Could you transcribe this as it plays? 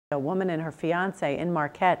A woman and her fiance in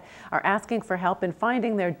Marquette are asking for help in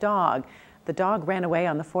finding their dog. The dog ran away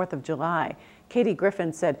on the 4th of July. Katie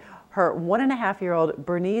Griffin said her 1.5-year-old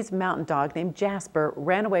Bernese mountain dog named Jasper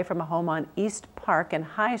ran away from a home on East Park and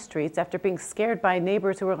High Streets after being scared by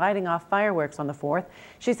neighbors who were lighting off fireworks on the 4th.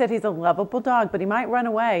 She said he's a lovable dog, but he might run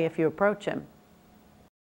away if you approach him.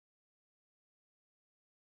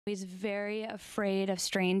 He's very afraid of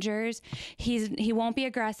strangers. He won't be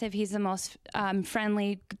aggressive. He's the most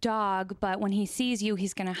friendly dog, but when he sees you,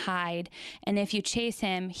 he's going to hide. And if you chase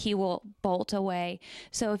him, he will bolt away.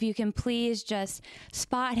 So if you can please just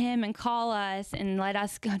spot him and call us and let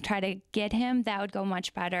us try to get him, that would go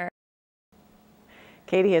much better.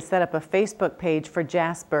 Katie has set up a Facebook page for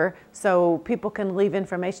Jasper so people can leave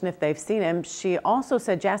information if they've seen him. She also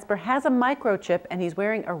said Jasper has a microchip and he's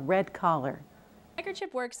wearing a red collar.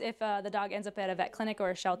 Microchip works if the dog ends up at a vet clinic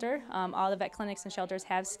or a shelter. All the vet clinics and shelters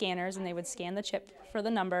have scanners, and they would scan the chip for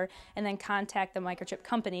the number and then contact the microchip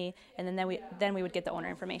company, and then we would get the owner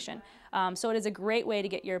information. So it is a great way to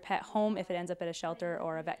get your pet home if it ends up at a shelter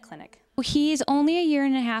or a vet clinic. He's only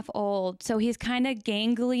 1.5 years old, so he's kind of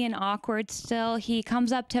gangly and awkward still. He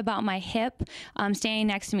comes up to about my hip, standing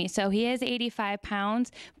next to me. So he is 85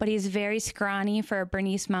 pounds, but he's very scrawny for a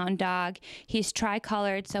Bernese Mountain Dog. He's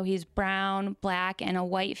tricolored, so he's brown, black, and a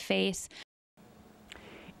white face.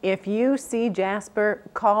 If you see Jasper,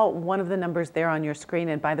 call one of the numbers there on your screen.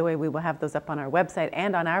 And by the way, we will have those up on our website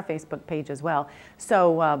and on our Facebook page as well.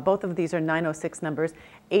 So both of these are 906 numbers,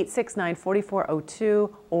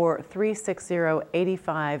 869-4402 or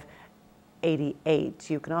 360-8588.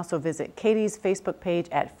 You can also visit Katie's Facebook page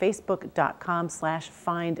at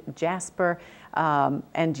facebook.com/findjasper.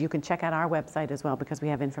 And you can check out our website as well because we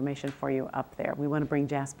have information for you up there. We want to bring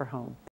Jasper home.